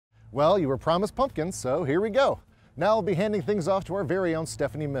Well, you were promised pumpkins, so here we go. Now I'll be handing things off to our very own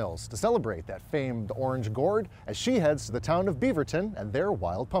Stefanie Mills to celebrate that famed orange gourd as she heads to the town of Beaverton and their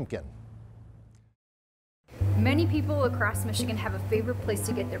wild pumpkin. Many people across Michigan have a favorite place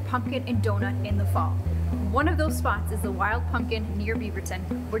to get their pumpkin and donut in the fall. One of those spots is the Wild Pumpkin near Beaverton,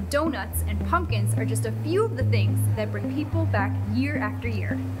 where donuts and pumpkins are just a few of the things that bring people back year after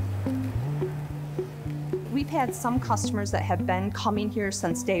year. We've had some customers that have been coming here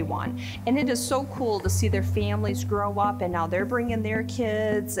since day one, and it is so cool to see their families grow up and now they're bringing their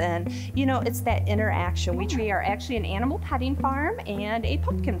kids, and you know, it's that interaction. We are actually an animal petting farm and a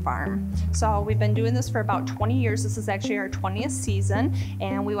pumpkin farm. So we've been doing this for about 20 years. This is actually our 20th season,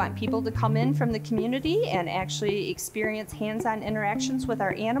 and we want people to come in from the community and actually experience hands-on interactions with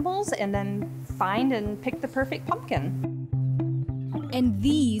our animals and then find and pick the perfect pumpkin. And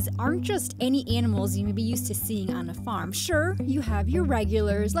these aren't just any animals you may be used to seeing on a farm. Sure, you have your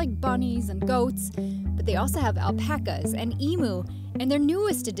regulars like bunnies and goats, but they also have alpacas and emu, and their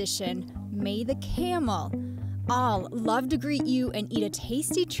newest addition, May the camel. All love to greet you and eat a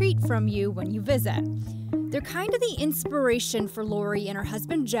tasty treat from you when you visit. They're kind of the inspiration for Lori and her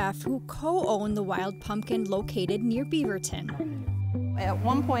husband Jeff, who co-own the Wild Pumpkin located near Beaverton. At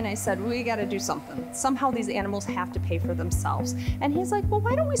one point I said, we got to do something. Somehow these animals have to pay for themselves. And he's like, well,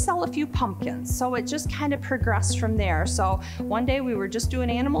 why don't we sell a few pumpkins? So it just kind of progressed from there. So one day we were just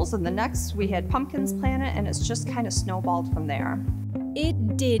doing animals, and the next we had pumpkins planted, and it's just kind of snowballed from there.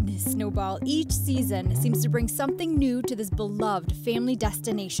 It did snowball. Each season seems to bring something new to this beloved family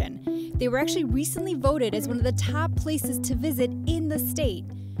destination. They were actually recently voted as one of the top places to visit in the state.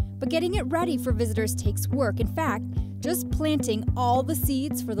 But getting it ready for visitors takes work. In fact, just planting all the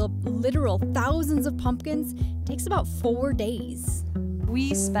seeds for the literal thousands of pumpkins takes about 4 days.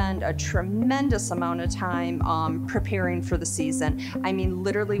 We spend a tremendous amount of time preparing for the season. I mean,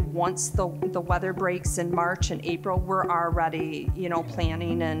 literally once the weather breaks in March and April, we're already,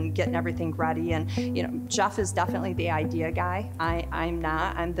 planning and getting everything ready. And, Jeff is definitely the idea guy. I'm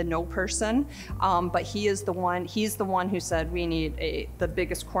not, I'm the no person. But he's the one who said, we need the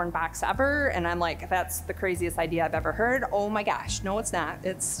biggest corn box ever. And I'm like, that's the craziest idea I've ever heard. Oh my gosh, no, it's not.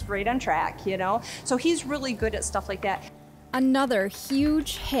 It's right on track, So he's really good at stuff like that. Another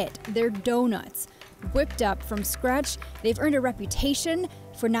huge hit, their donuts. Whipped up from scratch, they've earned a reputation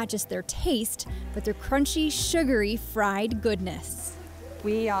for not just their taste, but their crunchy, sugary, fried goodness.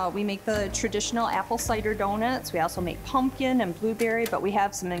 We make the traditional apple cider donuts. We also make pumpkin and blueberry, but we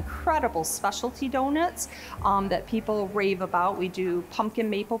have some incredible specialty donuts that people rave about. We do pumpkin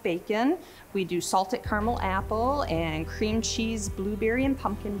maple bacon. We do salted caramel apple and cream cheese blueberry and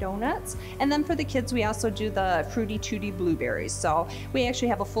pumpkin donuts. And then for the kids, we also do the fruity tooty blueberries. So we actually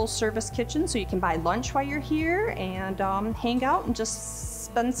have a full service kitchen, so you can buy lunch while you're here and hang out and just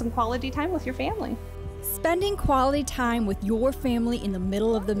spend some quality time with your family. Spending quality time with your family in the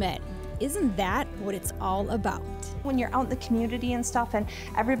middle of the Met. Isn't that what it's all about? When you're out in the community and stuff and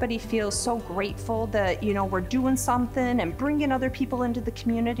everybody feels so grateful that, we're doing something and bringing other people into the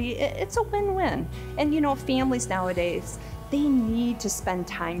community, it's a win-win. And, families nowadays, they need to spend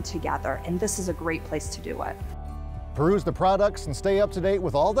time together, and this is a great place to do it. Peruse the products and stay up to date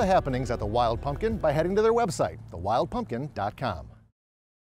with all the happenings at the Wild Pumpkin by heading to their website, thewildpumpkin.com.